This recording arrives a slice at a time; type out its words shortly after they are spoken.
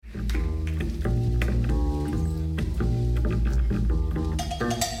Have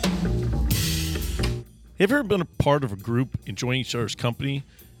you ever been a part of a group enjoying each other's company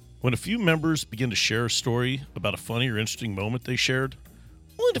when a few members begin to share a story about a funny or interesting moment they shared,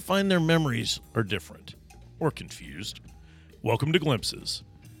 only to find their memories are different or confused? Welcome to Glimpses.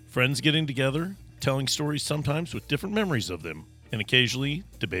 Friends getting together, telling stories sometimes with different memories of them, and occasionally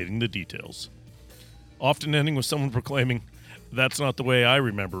debating the details. Often ending with someone proclaiming, "That's not the way I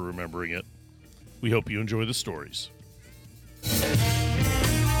remember remembering it." We hope you enjoy the stories.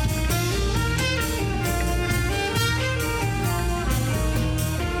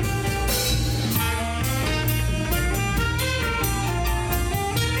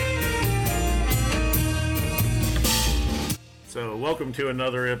 So, welcome to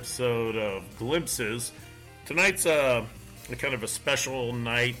another episode of Glimpses. Tonight's a kind of a special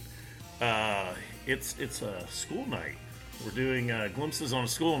night. It's a school night. We're doing Glimpses on a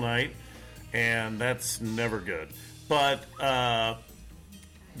school night, and that's never good. But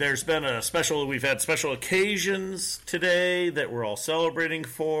there's been we've had special occasions today that we're all celebrating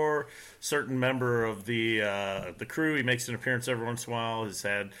for. Certain member of the crew, he makes an appearance every once in a while, has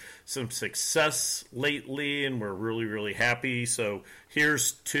had some success lately, and we're really, really happy. So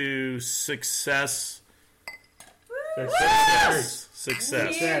here's to success.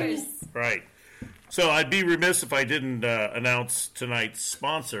 Success. Cheers. Right. So I'd be remiss if I didn't announce tonight's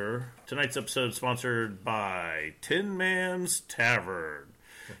sponsor. Tonight's episode is sponsored by Tin Man's Tavern.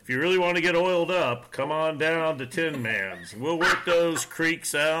 If you really want to get oiled up, come on down to Tin Man's. We'll work those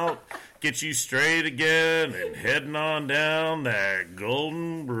creeks out, get you straight again, and heading on down that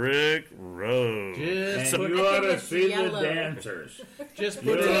Golden Brick Road. And you ought to see the dancers. Just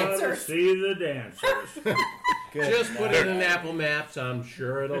You put ought to see the dancers. Just put it in Apple Maps. I'm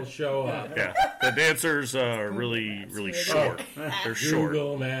sure it'll show up. Yeah, the dancers are really, really short. They're short.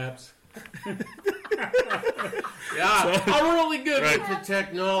 Google Maps. Yeah, I'm really good with the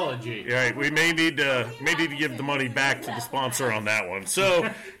technology. Right, we may need to give the money back to the sponsor on that one. So,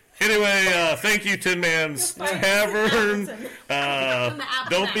 anyway, thank you, Tin Man's Tavern.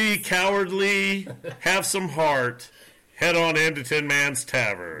 Don't be cowardly. Have some heart. Head on into Tin Man's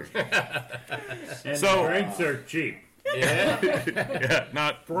Tavern. And the drinks are cheap. Yeah, Yeah,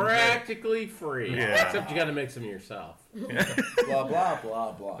 not practically free. Yeah. Except you got to make some yourself. Blah, blah,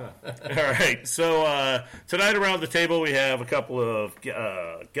 blah, blah. All right, so tonight around the table we have a couple of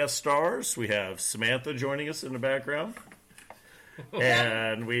guest stars. We have Samantha joining us in the background.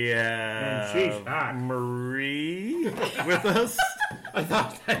 And we And she's have hot. Marie with us. I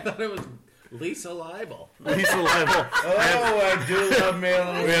thought it was Lisa Leibel. Lisa Leibel. Oh, I do love me a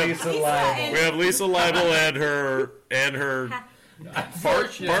little Lisa Leibel. We have Lisa Leibel and her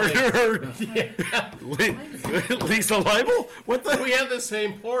partner. Lisa Leibel? What the? We have the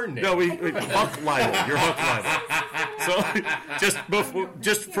same porn name. No, we Huck Leibel. You're Huck Leibel. So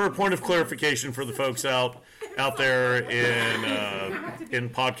just for a point of clarification for the folks out there in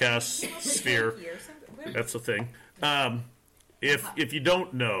podcast sphere, that's the thing. If you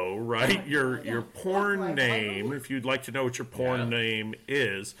don't know, right, your porn name, if you'd like to know what your porn name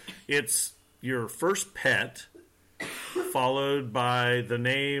is, it's your first pet, followed by the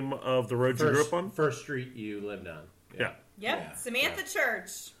name of the road you grew up on. First street you lived on. Yeah. Yep, Yeah. Samantha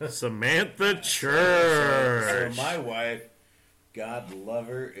Church. Samantha Church. So my wife, God love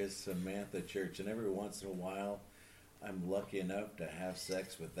her, is Samantha Church. And every once in a while, I'm lucky enough to have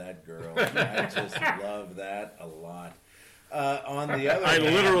sex with that girl. I just love that a lot. On the other I hand,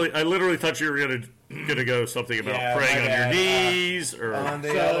 literally thought you were gonna go something about Yeah, praying my on bad. your knees or on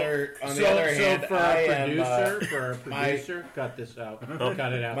the other hand, for I our am, producer, cut this out.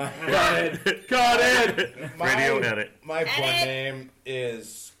 Cut it out. cut it. Radio edit. My porn name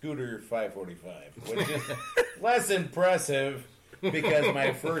is Scooter 545, which is less impressive because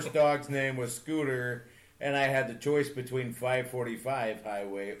my first dog's name was Scooter, and I had the choice between 545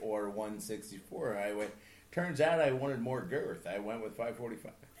 Highway or 164 Highway. Turns out I wanted more girth. I went with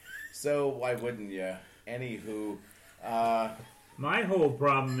 545. So why wouldn't you? Anywho, My whole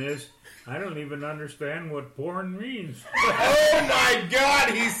problem is I don't even understand what porn means. oh my God,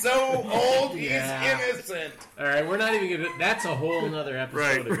 he's so old, he's innocent. All right, we're not even gonna. That's a whole nother episode.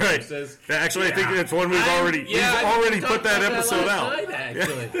 Right, of right. Says, Actually, I think that's one we've already put that episode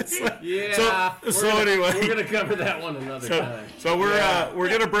out. Yeah. So anyway, we're gonna cover that one another time. So we're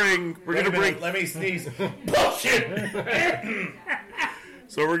gonna bring Let me sneeze. Bullshit.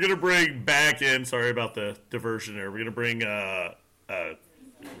 So we're gonna bring back in. Sorry about the diversion there. We're gonna bring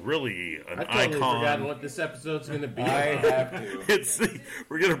really an I've totally forgotten icon. what this episode's gonna be. I have to.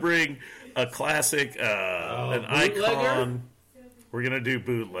 We're gonna bring a classic, an bootlegger? icon. We're gonna do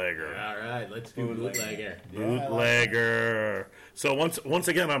bootlegger. All right, let's do bootlegger. Bootlegger. So once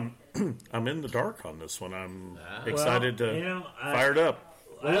again, I'm in the dark on this one. I'm excited to fired up.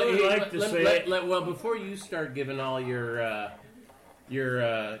 I would like to say. Well, before you start giving all your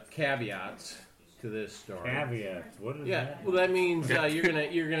caveats to this story. Caveats. What is that? Well, that means you're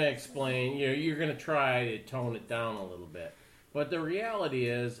gonna explain. You're gonna try to tone it down a little bit. But the reality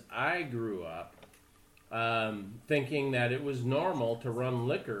is, I grew up thinking that it was normal to run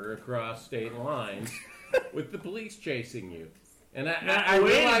liquor across state lines with the police chasing you. And I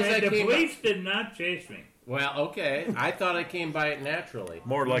realized the police did not chase me. Well, okay. I thought I came by it naturally.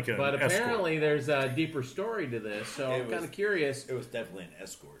 More like an But escort. apparently there's a deeper story to this, so I'm kind of curious. It was definitely an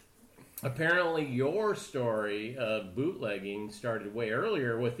escort. Apparently your story of bootlegging started way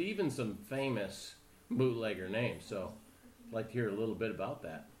earlier with even some famous bootlegger names. So I'd like to hear a little bit about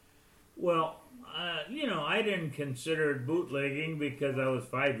that. Well, I didn't consider it bootlegging because I was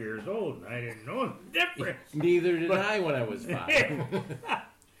 5 years old and I didn't know the difference. Neither did I when I was 5.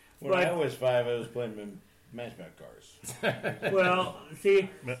 When I was 5, I was playing Matchback cars. Well, see,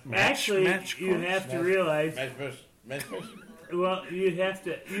 actually, match you cars? have to realize. Matchback. Well, you have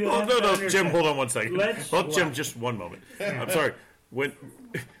to. No, Jim, hold on one second. Let's- Jim, just one moment. I'm sorry. When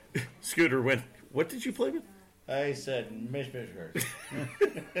Scooter, what did you play with? I said Matchback cars.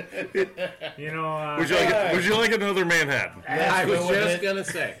 Would you like another Manhattan? I was go with just it. going to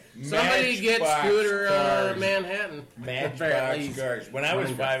say. Somebody get Matchbox Scooter cars. Manhattan. Matchbox cars. When I was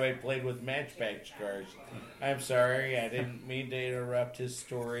Mine 5, I played with Matchbox cars. I'm sorry, I didn't mean to interrupt his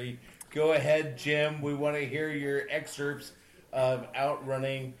story. Go ahead, Jim. We want to hear your excerpts of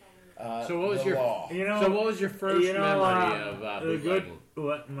outrunning So what was the your law. So what was your first memory of bootlegging?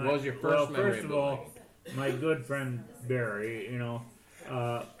 What was your first memory First of of all, my good friend Barry,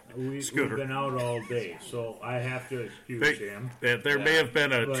 we've been out all day, so I have to excuse him. There may have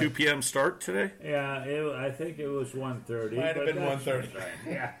been a But- 2 p.m. start today. Yeah, I think it was 1:30. Might have but been that's 1:30. fine.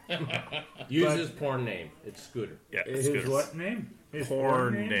 Yeah. Use his porn name. It's Scooter. Yeah, His Scooter. what name? His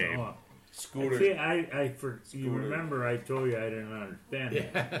Porn name. Oh. Scooter. See, you remember I told you I didn't understand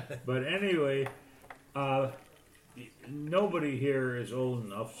it. But anyway, nobody here is old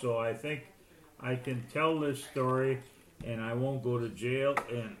enough, so I think I can tell this story and I won't go to jail,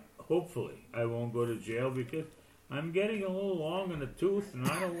 and hopefully I won't go to jail because I'm getting a little long in the tooth and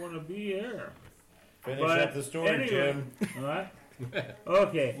I don't want to be here. Finish But up the story, anyway, Jim. What?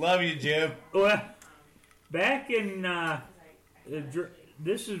 Okay. Love you, Jim. Well, back in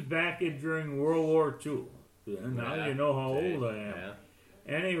this is back in during World War II. Now Yeah. you know how old I am. Yeah.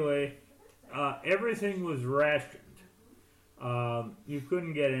 Anyway, everything was rationed. You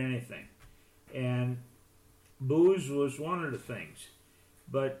couldn't get anything, and booze was one of the things.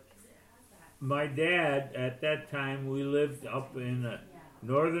 But my dad, at that time, we lived up in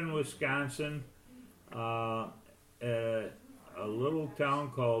northern Wisconsin, a little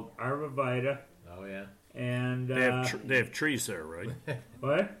town called Arvavida. Oh yeah. And They have trees there, right?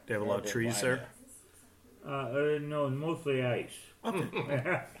 what? They have a lot of trees there. No, mostly ice. A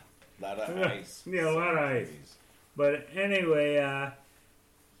lot of ice. Yeah, a lot of ice. But anyway,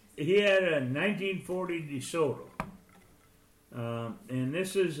 he had a 1940 DeSoto. And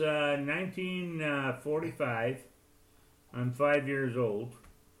this is 1945. I'm 5 years old.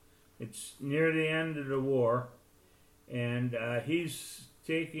 It's near the end of the war. And he's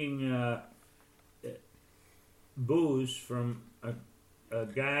taking booze from a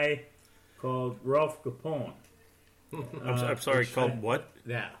guy called Ralph Capone. I'm sorry, called what?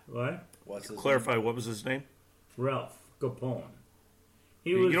 Yeah. What? What's his Clarify, what was his name? Ralph Capone.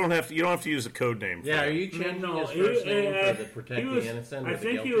 He You don't have to use a code name. For Yeah. Are that. you changing No, his first name for the he protecting was- innocent? Or I the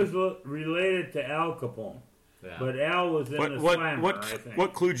think he guilty? was related to Al Capone, Yeah. but Al was in the slammer. I think.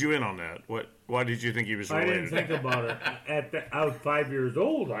 What clued you in on that? Why did you think he was I related? didn't think about it. I was 5 years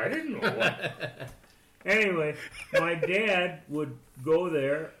old. I didn't know what. Anyway, my dad would go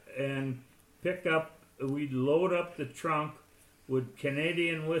there and pick up. We'd load up the trunk with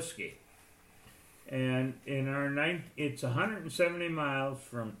Canadian whiskey, and in it's 170 miles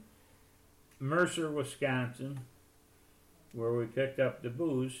from Mercer, Wisconsin, where we picked up the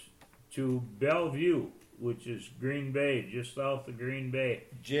booze, to Bellevue, which is Green Bay, just south of Green Bay.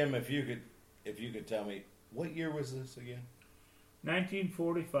 Jim, if you could tell me, what year was this again?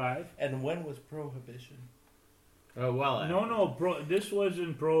 1945. And when was Prohibition? Oh well. No. This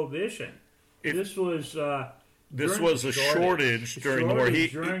wasn't Prohibition. This was This during was the a shortage during the war.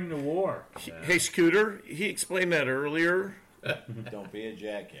 during the war. Hey, Scooter, he explained that earlier. Don't be a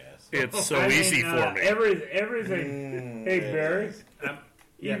jackass. It's so I mean, easy for me. Everything. Hey, Barry.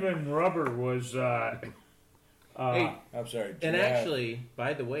 Yeah. Even rubber was Hey, I'm sorry. and giraffe. actually,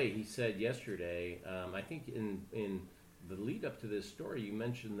 by the way, he said yesterday, I think in the lead up to this story, you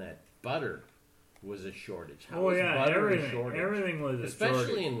mentioned that butter was a shortage. How is butter a shortage? everything was a Especially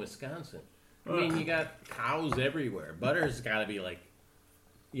shortage. in Wisconsin. I mean, you got cows everywhere. Butter's got to be like,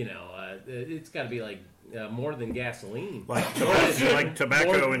 it's got to be like more than gasoline. like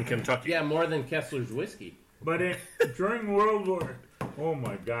tobacco in Kentucky. Yeah, more than Kessler's whiskey. But during World War, oh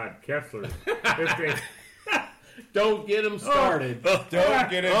my God, Kessler! If they, Don't get them started. Don't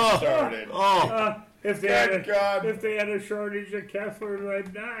get it started. if they Thank God. if they had a shortage of Kesslers,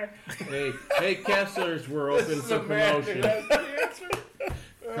 I'd die. Hey, Kesslers, we're open This is for a man who promotion. has the answer.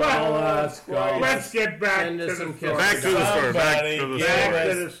 Call us. Call Let's us. get back Send to us the some story. Back to the story. Back Somebody to the get story. Back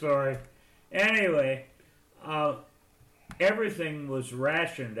it. to the story. Anyway, everything was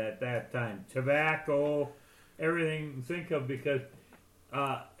rationed at that time. Tobacco, everything. Think of because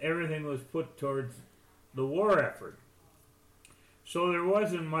everything was put towards the war effort. So there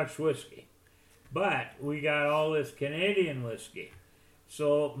wasn't much whiskey, but we got all this Canadian whiskey.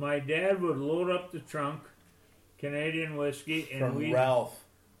 So my dad would load up the trunk, Canadian whiskey, and From we Ralph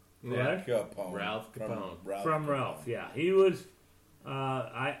Yeah. Capone. Ralph Capone. from Ralph. Yeah, he was.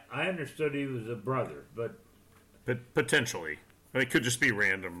 I understood he was a brother, but But potentially. It could just be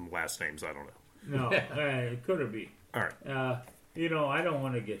random last names. I don't know. no, it could have been. All right. I don't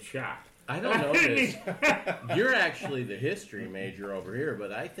want to get shot. I don't know this. You're actually the history major over here,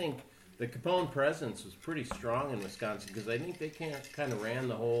 but I think the Capone presence was pretty strong in Wisconsin because I think they kind of ran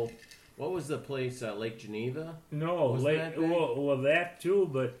the whole. What was the place? Lake Geneva? No, Wasn't that big? well, that too,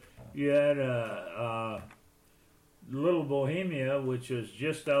 but you had Little Bohemia, which was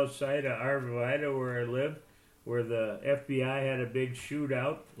just outside of Arvida, where I lived, where the FBI had a big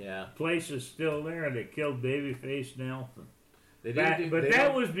shootout. Yeah, Place is still there. They killed Babyface Nelson. they didn't. But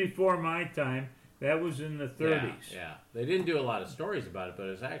that was before my time. That was in the 30s. Yeah, they didn't do a lot of stories about it, but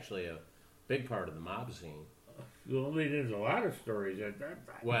it was actually a big part of the mob scene. Well, there's a lot of stories at that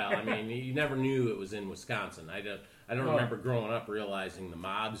time. Well, I mean, you never knew it was in Wisconsin. I don't Oh. remember growing up realizing the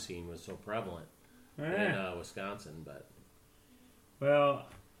mob scene was so prevalent in Eh, Wisconsin, but. well,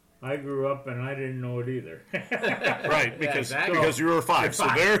 I grew up and I didn't know it either. Right, because exactly. because you were 5. So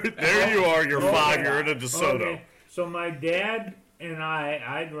there you are. You're 5. You're in a DeSoto. Okay, so my dad and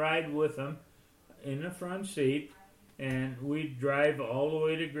I'd ride with him in the front seat, and we'd drive all the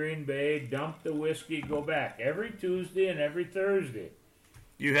way to Green Bay, dump the whiskey, go back every Tuesday and every Thursday.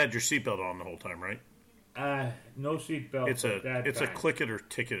 You had your seatbelt on the whole time, right? No seatbelt. It's a click it or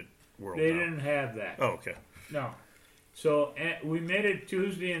ticket world. They now. didn't have that. Oh, okay. No. So we made it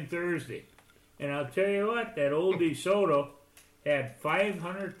Tuesday and Thursday. And I'll tell you what, that old DeSoto had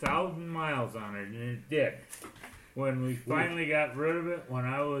 500,000 miles on it, and it did. When we finally got rid of it, when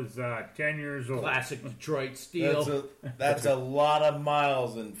I was 10 years old. Classic Detroit steel. That's a lot of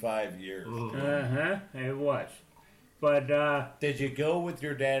miles in 5 years. Uh-huh, it was. But Did you go with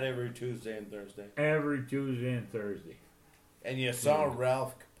your dad every Tuesday and Thursday? every Tuesday and Thursday. And you saw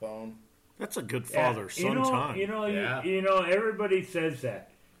Ralph Capone? That's a good father-son time. Yeah. You know, everybody says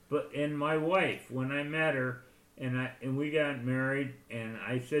that. But and my wife, when I met her, and we got married, and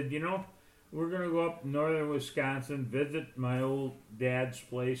I said, we're gonna go up northern Wisconsin, visit my old dad's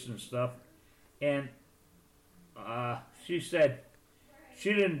place and stuff, and she said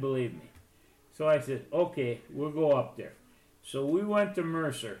she didn't believe me. So I said, okay, we'll go up there. So we went to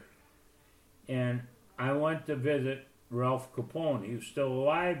Mercer, and I went to visit Ralph Capone. He was still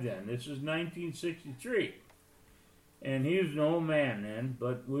alive then. This is 1963. And he was an old man then,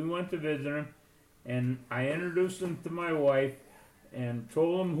 but we went to visit him, and I introduced him to my wife and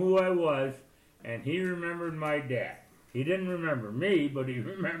told him who I was, and he remembered my dad. He didn't remember me, but he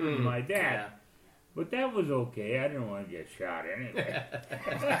remembered my dad. Yeah. But that was okay. I didn't want to get shot anyway.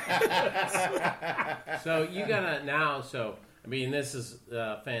 So you gotta now. So I mean, this is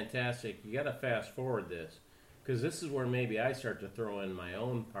fantastic. You gotta fast forward this because this is where maybe I start to throw in my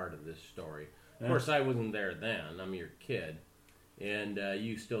own part of this story. Of course, I wasn't there then. I'm your kid, and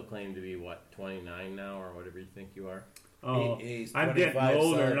you still claim to be what 29 now or whatever you think you are. Oh, He's I'm getting 25,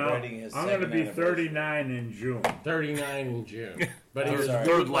 older now. celebrating his I'm going to second be anniversary. 39 in June. 39 in June, but he I'm was sorry.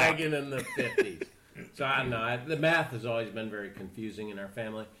 Third lap. bootlegging in the 50s. So I don't know. The math has always been very confusing in our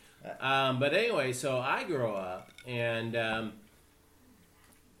family. But anyway, so I grow up and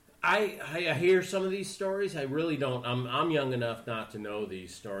I hear some of these stories. I really don't. I'm young enough not to know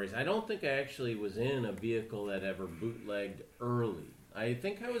these stories. I don't think I actually was in a vehicle that ever bootlegged early. I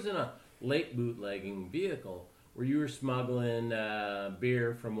think I was in a late bootlegging vehicle where you were smuggling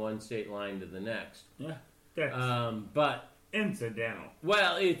beer from one state line to the next. Yeah, that's, But incidental.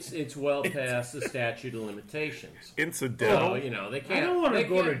 Well, it's well past the statute of limitations. Incidental. So, they I can't. don't want to they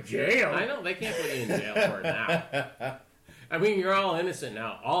go to can't- jail. I know they can't put you in jail for it now. I mean, you're all innocent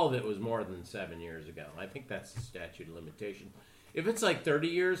now. All of it was more than 7 years ago. I think that's the statute of limitation. If it's like 30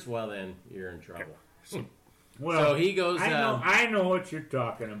 years, well, then you're in trouble. Well, So he goes. I know what you're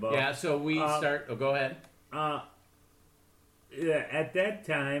talking about. Yeah. So we start. Oh, go ahead. Yeah, at that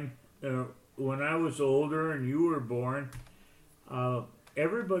time, when I was older and you were born,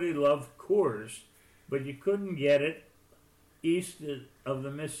 everybody loved Coors, but you couldn't get it east of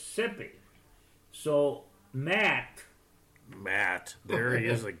the Mississippi. So Matt, there he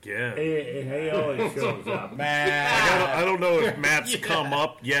is again. he always shows up. Man. I don't know if Matt's come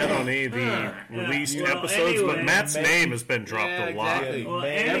up yet on any of the released well, episodes, but anyway, Matt's name has been dropped Yeah, a lot. exactly. Well,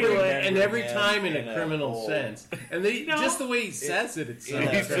 Every Man, time in in a a criminal whole- sense, and just the way he says it, it's In a-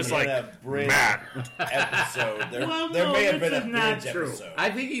 He's just in like, a bridge Matt. episode. There, Well, there no, may have this been a is not bridge true. episode. I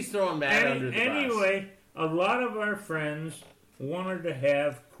think he's throwing Matt under the bus. Anyway, a lot of our friends wanted to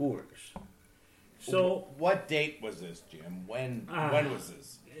have Coors. So What date was this, Jim? When was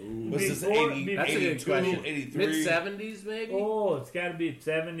this? Was this Before- 80, That's a good 82, question. 83? Mid 70s, maybe. oh, it's got to be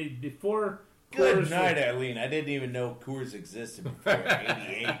 70 before Good Coors night, was- Eileen. I didn't even know Coors existed before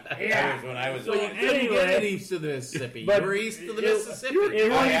 88. That Yeah. was when I was So you a couldn't Anyway, get it east of the Mississippi. but You were east of the it- Mississippi.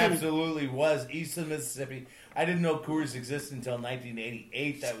 it I wasn't- absolutely was east of Mississippi. I didn't know Coors existed until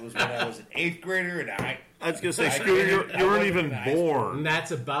 1988. That was when I was an 8th grader, and I I was going to say, I Scooter, didn't- you I weren't wasn't even in high school. born. And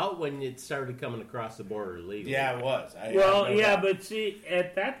that's about when it started coming across the border legally. yeah, it was. Well, I know yeah, that. but see,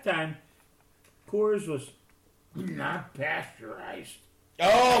 at that time, Coors was not pasteurized.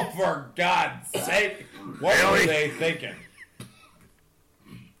 Oh, for God's sake! What Really? were they thinking?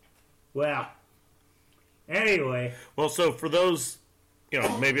 Well, anyway, Well, so for those,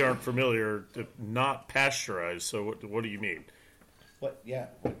 maybe aren't familiar, not pasteurized, so what do you mean? What? Yeah.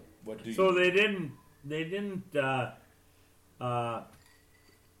 What do you? so they didn't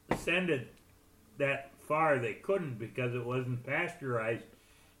send it that far. They couldn't because it wasn't pasteurized.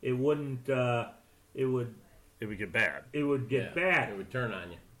 It wouldn't. It would It would get bad. get bad. It would turn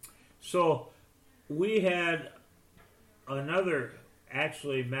on you. So we had another,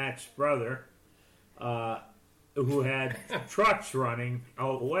 actually Matt's brother, who had trucks running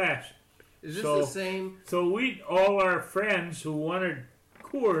out west. Is this So- the same? So we, all our friends who wanted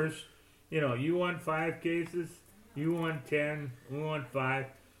Coors, you want 5 cases, you want 10, we want 5.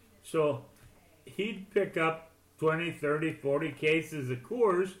 So he'd pick up 20, 30, 40 cases of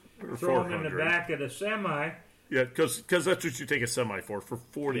Coors, Or throw them in the 400. back of the semi. Yeah, because that's what you take a semi for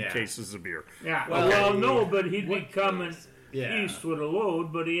 40 Yeah. cases of beer. Yeah, Well, well, no, but he'd be what coming Yeah. east with a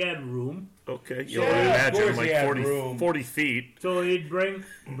load, but he had room. Okay, Yeah, you can of imagine course like he had 40, room. 40 feet. So he'd bring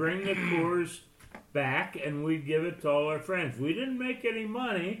the Coors back, and we'd give it to all our friends. We didn't make any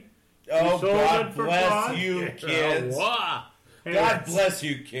money. Oh, sold God it for bless cause. you, kids. Wow. And God bless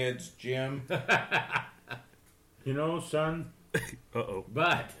you, kids, Jim. son, Uh-oh.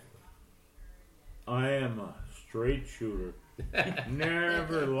 But I am a straight shooter.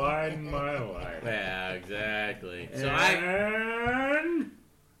 Never lied in my life. yeah, exactly. So And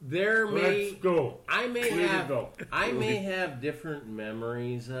there may let's go. I may Way to have go. I may have different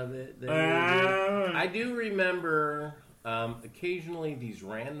memories of it. Than you do. And I do remember occasionally these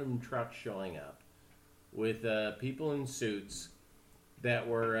random trucks showing up with people in suits that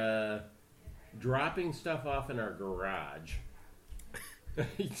were dropping stuff off in our garage.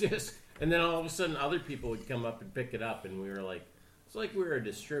 And then all of a sudden other people would come up and pick it up, and we were like, it's like we were a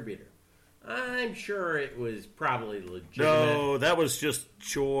distributor. I'm sure it was probably legitimate. No, that was just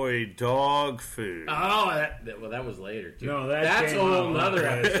Joy dog food. Oh, that was later too. No, that that's a came whole out nother later.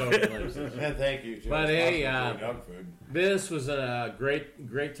 episode. of Glimpses. Yeah, thank you, Jim. But hey, dog food. This was a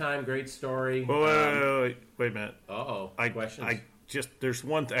great time, great story. Wait a minute. Questions? There's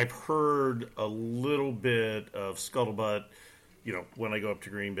one I've heard a little bit of scuttlebutt, when I go up to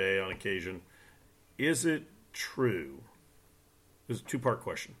Green Bay on occasion. Is it true? This is a 2-part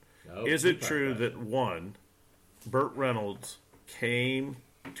question. Oh, Is it 2-part true question. that, one, Burt Reynolds came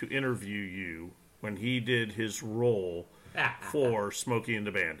to interview you when he did his role for Smokey and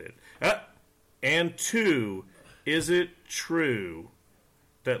the Bandit? And 2, is it true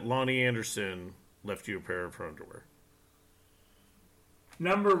that Lonnie Anderson left you a pair of underwear?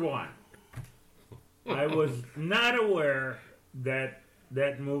 number 1, I was not aware that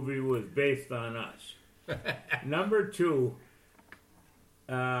movie was based on us. Number 2,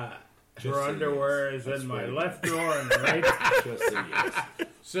 her so underwear yes. is That's in my right. left drawer and right. Just say yes.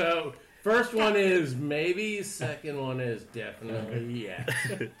 So First one is maybe. Second one is definitely yes.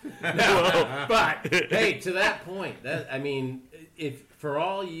 But hey, to that point, if for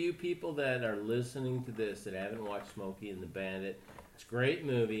all you people that are listening to this that haven't watched Smokey and the Bandit, it's a great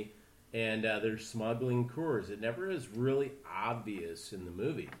movie, and they're smuggling Coors. It never is really obvious in the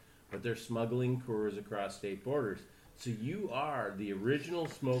movie, but they're smuggling Coors across state borders. So you are the original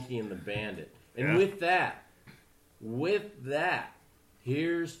Smokey and the Bandit, and with that,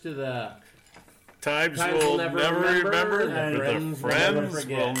 here's to the times we'll never remember, and the friends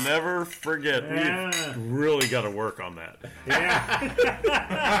will never forget. Yeah. We've really got to work on that. Yeah.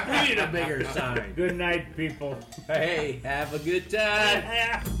 we need a bigger sign. Good night, people. Hey, have a good time.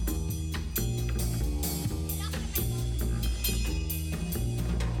 Yeah.